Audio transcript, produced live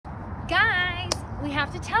we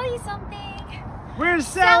have to tell you something. We're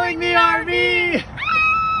selling the RV!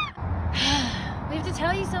 We have to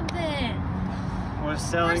tell you something. We're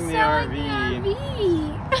selling the RV.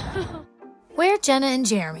 We're Jenna and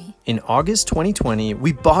Jeremy. In August 2020,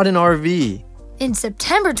 we bought an RV. In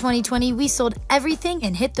September 2020, we sold everything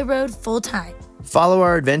and hit the road full time. Follow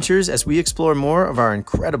our adventures as we explore more of our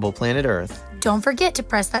incredible planet Earth. Don't forget to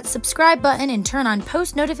press that subscribe button and turn on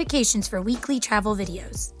post notifications for weekly travel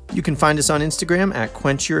videos. You can find us on Instagram at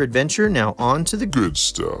Quench Your Adventure. Now on to the good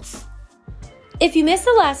stuff. If you missed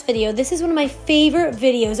the last video, this is one of my favorite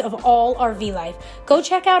videos of all RV life. Go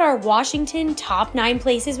check out our Washington top 9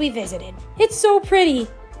 places we visited. It's so pretty.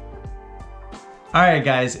 Alright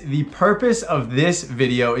guys, the purpose of this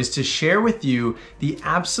video is to share with you the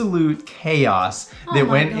absolute chaos that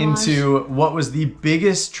went into what was the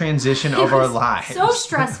biggest transition of our lives. So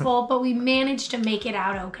stressful, but we managed to make it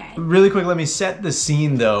out okay. Really quick, let me set the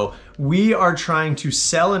scene though. We are trying to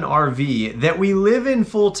sell an RV that we live in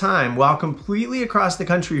full time while completely across the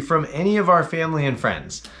country from any of our family and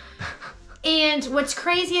friends. And what's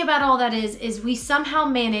crazy about all that is we somehow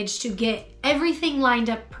managed to get everything lined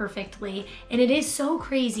up perfectly. And it is so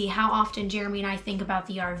crazy how often Jeremy and I think about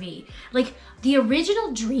the RV. Like, the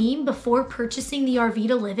original dream before purchasing the RV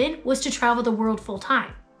to live in was to travel the world full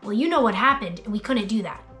time. Well, you know what happened, and we couldn't do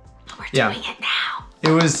that. But we're doing it now. It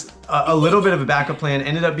was a little bit of a backup plan,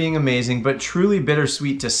 ended up being amazing, but truly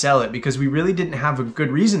bittersweet to sell it because we really didn't have a good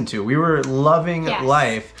reason to. We were loving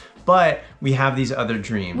life, but we have these other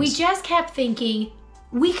dreams. We just kept thinking,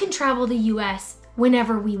 we can travel the US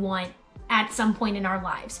whenever we want at some point in our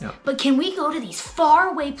lives. Yeah. But can we go to these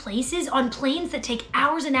faraway places on planes that take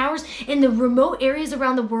hours and hours in the remote areas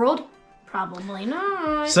around the world? Probably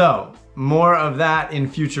not. So, more of that in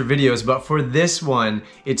future videos, but for this one,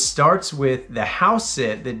 it starts with the house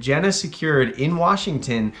sit that Jenna secured in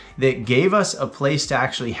Washington that gave us a place to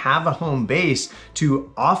actually have a home base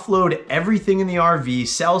to offload everything in the RV,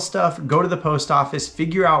 sell stuff, go to the post office,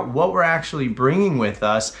 figure out what we're actually bringing with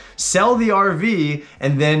us, sell the RV,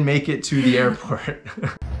 and then make it to the airport.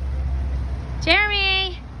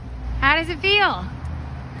 Jeremy, how does it feel?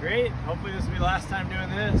 Great. Hopefully this will be the last time doing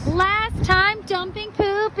this. Last time dumping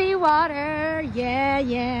poopy water. Yeah,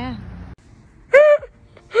 yeah.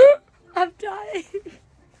 I'm dying.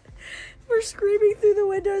 We're screaming through the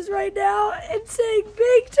windows right now and saying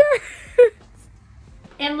big turds.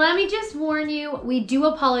 And let me just warn you, we do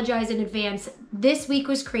apologize in advance. This week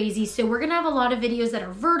was crazy, so we're gonna have a lot of videos that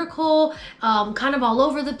are vertical, kind of all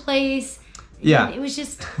over the place. Yeah, and it was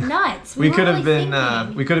just nuts. We could have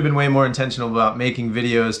been way more intentional about making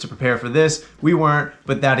videos to prepare for this. We weren't,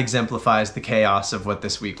 but that exemplifies the chaos of what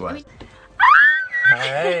this week was.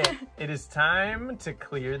 Alright, it is time to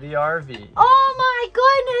clear the RV. Oh my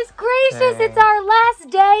goodness gracious, it's our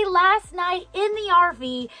last day, last night in the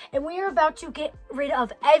RV, and we are about to get rid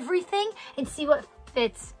of everything and see what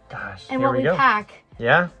fits and what we pack.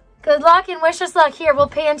 Yeah? Good luck and wish us luck. Here, we'll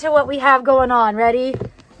pan to what we have going on. Ready?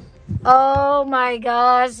 Oh my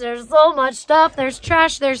gosh, there's so much stuff. There's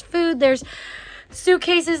trash, there's food, there's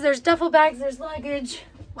suitcases, there's duffel bags, there's luggage.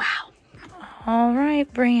 Wow. All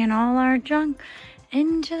right, bringing all our junk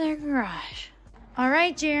into their garage. All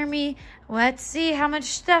right, Jeremy, let's see how much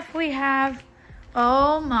stuff we have.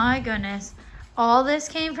 Oh my goodness. All this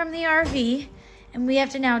came from the RV, and we have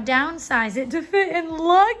to now downsize it to fit in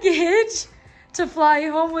luggage to fly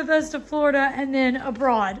home with us to Florida and then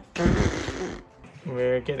abroad.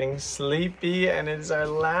 We're getting sleepy and it's our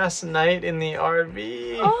last night in the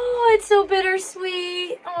RV. Oh, it's so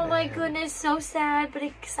bittersweet. Oh my goodness, so sad, but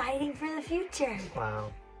exciting for the future.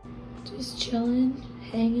 Wow. Just chilling,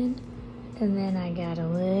 hanging. And then I got a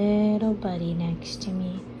little buddy next to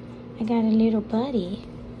me. I got a little buddy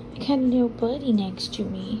next to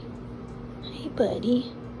me. Hey,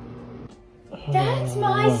 buddy. That's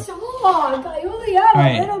my song. I only have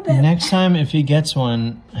a little bit. Next time if he gets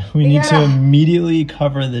one, we need to immediately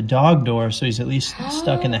cover the dog door so he's at least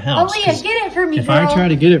stuck in the house. Aaliyah, get it for me, If girl. I try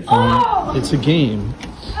to get it for him, it's a game.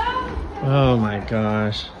 Oh my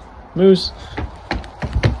gosh. Moose.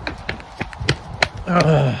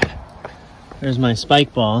 There's my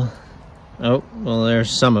spike ball. Oh, well,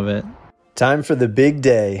 there's some of it. Time for the big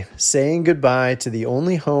day, saying goodbye to the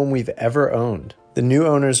only home we've ever owned. The new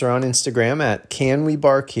owners are on Instagram at Can We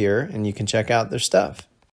Bark Here, and you can check out their stuff.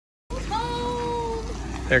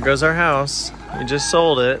 There goes our house. We just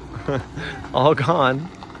sold it. All gone.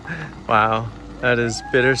 Wow, that is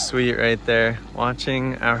bittersweet right there.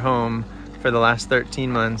 Watching our home for the last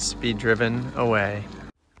 13 months be driven away.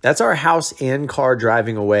 That's our house and car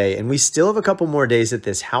driving away, and we still have a couple more days at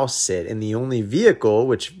this house sit, and the only vehicle,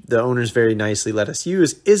 which the owners very nicely let us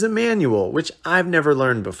use, is a manual, which I've never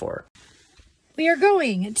learned before. We are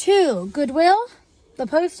going to Goodwill, the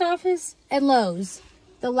post office, and Lowe's.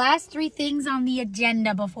 The last 3 things on the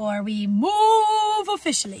agenda before we move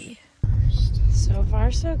officially. So far,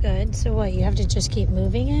 so good. So what, you have to just keep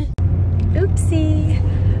moving it? Oopsie.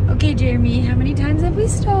 Okay, Jeremy, how many times have we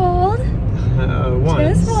stalled?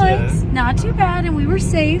 Once. Just once. Not too bad, and we were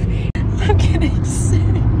safe. I'm gonna say,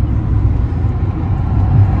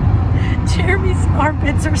 Jeremy's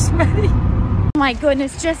armpits are sweaty. Oh my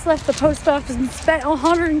goodness, just left the post office and spent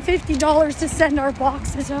 $150 to send our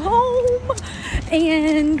boxes home.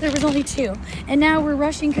 And there was only 2. And now we're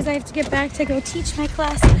rushing because I have to get back to go teach my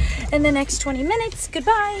class in the next 20 minutes.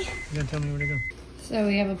 Goodbye. You gotta tell me where to go. So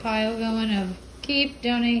we have a pile going of keep,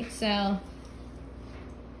 donate, sell.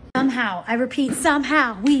 Somehow, I repeat,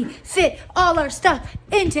 somehow we fit all our stuff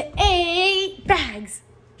into 8 bags.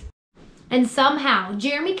 And somehow,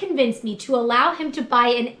 Jeremy convinced me to allow him to buy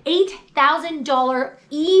an $8,000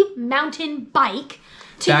 e-mountain bike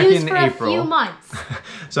to Back use in for April. a few months.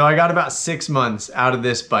 So I got about 6 months out of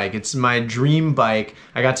this bike. It's my dream bike.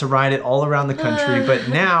 I got to ride it all around the country, but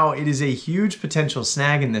now it is a huge potential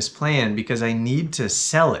snag in this plan because I need to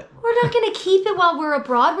sell it. We're not gonna keep it while we're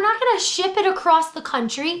abroad. We're not gonna ship it across the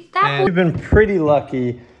country. And we've been pretty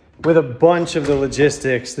lucky with a bunch of the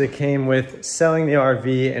logistics that came with selling the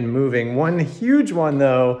RV and moving. One huge one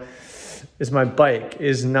though is my bike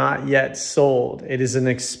is not yet sold. It is an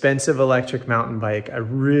expensive electric mountain bike. I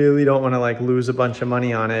really don't want to like lose a bunch of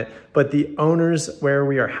money on it, but the owners where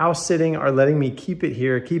we are house sitting are letting me keep it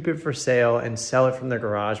here, keep it for sale and sell it from their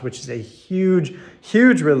garage, which is a huge,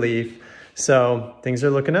 huge relief. So things are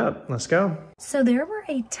looking up. Let's go. So there were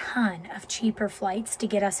a ton of cheaper flights to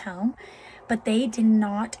get us home, but they did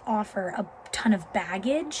not offer a ton of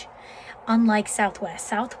baggage. Unlike Southwest.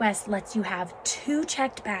 Southwest lets you have 2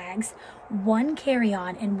 checked bags, 1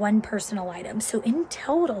 carry-on, and 1 personal item. So in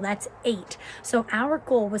total, that's 8. So our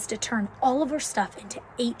goal was to turn all of our stuff into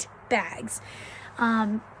 8 bags.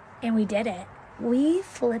 And we did it. We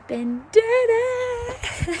flippin' did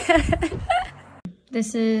it.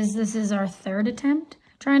 This is our 3rd attempt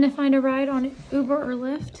trying to find a ride on Uber or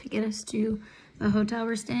Lyft to get us to the hotel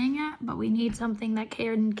we're staying at, but we need something that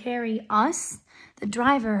can carry us, the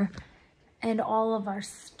driver, and all of our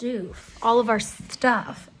stuff.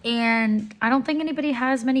 And I don't think anybody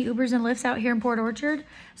has many Ubers and Lyfts out here in Port Orchard,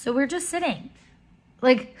 so we're just sitting,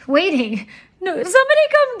 like, waiting. No, somebody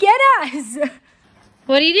come get us.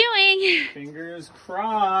 What are you doing? Fingers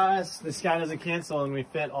crossed. This guy doesn't cancel and we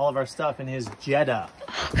fit all of our stuff in his Jetta.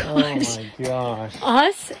 Oh my gosh.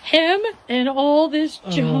 Us, him, and all this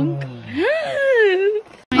junk.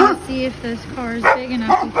 Trying to see if this car is big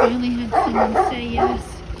enough. We finally had someone say yes.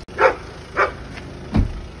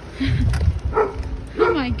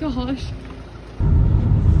 Oh my gosh.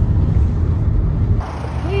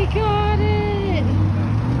 We got it!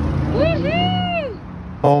 Woohoo!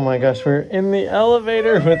 Oh my gosh, we're in the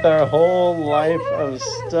elevator with our whole life of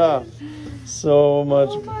stuff. So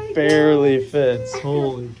much barely fits.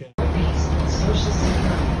 Holy cow.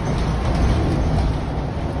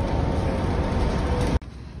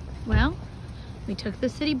 Well, we took the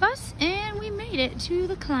city bus and we made it to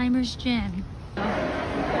the Climbers Gym.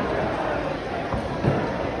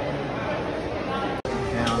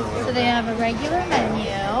 So they have a regular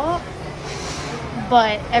menu,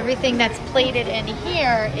 but everything that's plated in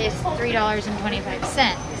here is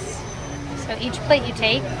 $3.25. So each plate you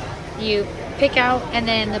take, you pick out, and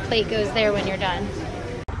then the plate goes there when you're done.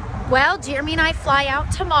 Well, Jeremy and I fly out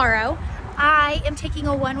tomorrow. I am taking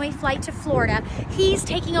a one-way flight to Florida. He's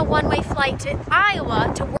taking a one-way flight to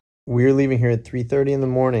Iowa to work. We're leaving here at 3:30 in the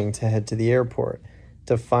morning to head to the airport.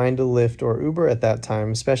 To find a Lyft or Uber at that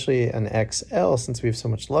time, especially an XL, since we have so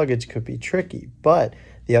much luggage, could be tricky. But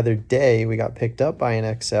the other day, we got picked up by an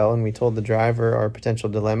XL and we told the driver our potential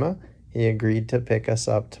dilemma. He agreed to pick us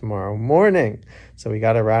up tomorrow morning. So we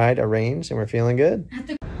got a ride arranged and we're feeling good.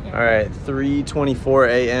 All right, 3:24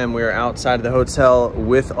 a.m. We are outside of the hotel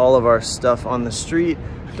with all of our stuff on the street.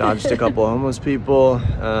 Dodged a couple homeless people.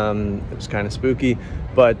 It was kind of spooky.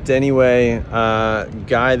 But anyway,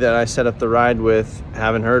 guy that I set up the ride with,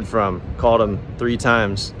 haven't heard from. Called him 3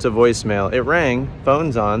 times to voicemail. It rang,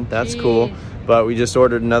 phone's on, that's cool. But we just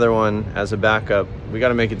ordered another one as a backup. We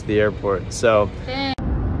gotta make it to the airport, so.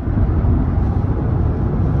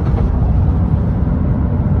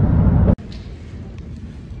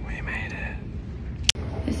 We made it.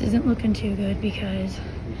 This isn't looking too good because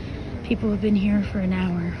people have been here for an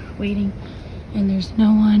hour waiting and there's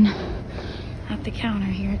no one at the counter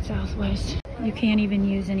here at Southwest. You can't even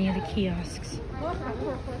use any of the kiosks.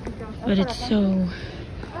 But it's so...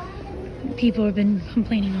 People have been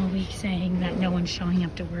complaining all week saying that no one's showing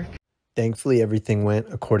up to work. Thankfully, everything went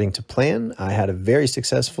according to plan. I had a very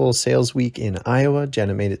successful sales week in Iowa.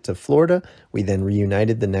 Jenna made it to Florida. We then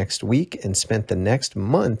reunited the next week and spent the next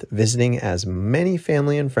month visiting as many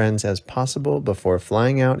family and friends as possible before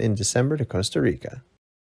flying out in December to Costa Rica.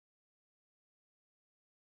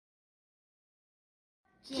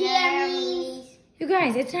 You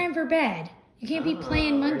guys, it's time for bed. You can't be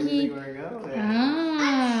playing monkey.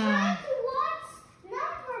 Ah.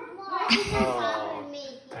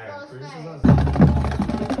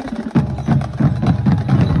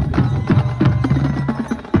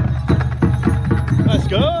 Let's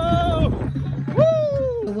go!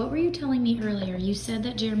 Woo! What were you telling me earlier? You said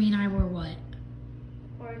that Jeremy and I were what?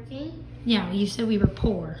 Working? Yeah, you said we were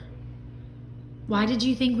poor. Why did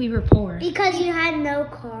you think we were poor? Because you had no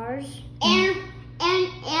cars. And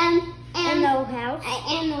no house.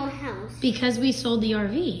 And no house. Because we sold the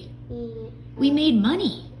RV. Yeah. We made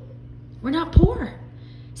money. We're not poor.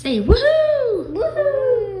 Say woohoo!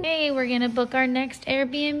 Woohoo! Hey, we're gonna book our next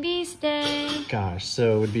Airbnb stay. Gosh,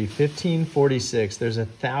 so it would be $1,546. There's a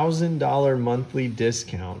 $1,000 monthly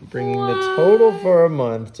discount, bringing the total for a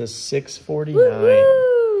month to $649.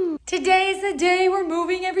 Woo-hoo! Today is the day we're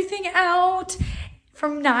moving everything out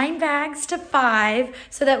from 9 bags to 5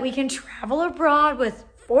 so that we can travel abroad with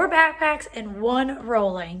 4 backpacks and 1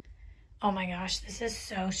 rolling. Oh my gosh, this is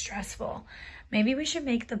so stressful. Maybe we should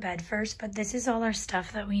make the bed first, but this is all our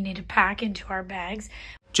stuff that we need to pack into our bags.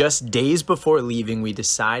 Just days before leaving, we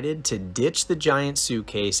decided to ditch the giant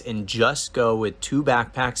suitcase and just go with 2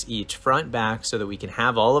 backpacks each, front, back, so that we can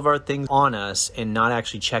have all of our things on us and not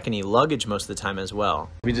actually check any luggage most of the time as well.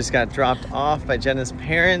 We just got dropped off by Jenna's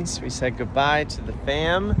parents. We said goodbye to the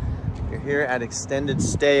fam. We're here at Extended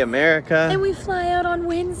Stay America. And we fly out on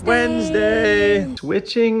Wednesday.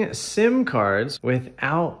 Switching SIM cards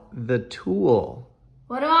without the tool.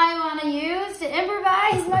 What do I want to use to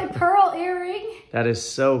improvise my pearl earring? That is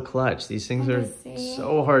so clutch. These things are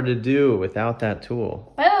so hard to do without that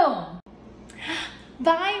tool. Boom.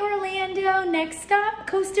 Bye, Orlando. Next stop,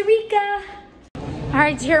 Costa Rica. All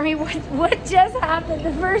right, Jeremy, what just happened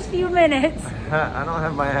the first few minutes? I don't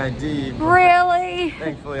have my ID. Really?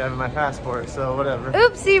 Thankfully, I have my passport, so whatever.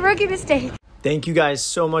 Oopsie, rookie mistake. Thank you guys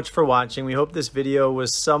so much for watching. We hope this video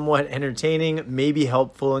was somewhat entertaining, maybe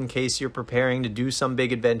helpful in case you're preparing to do some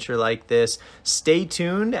big adventure like this. Stay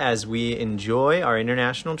tuned as we enjoy our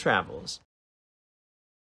international travels.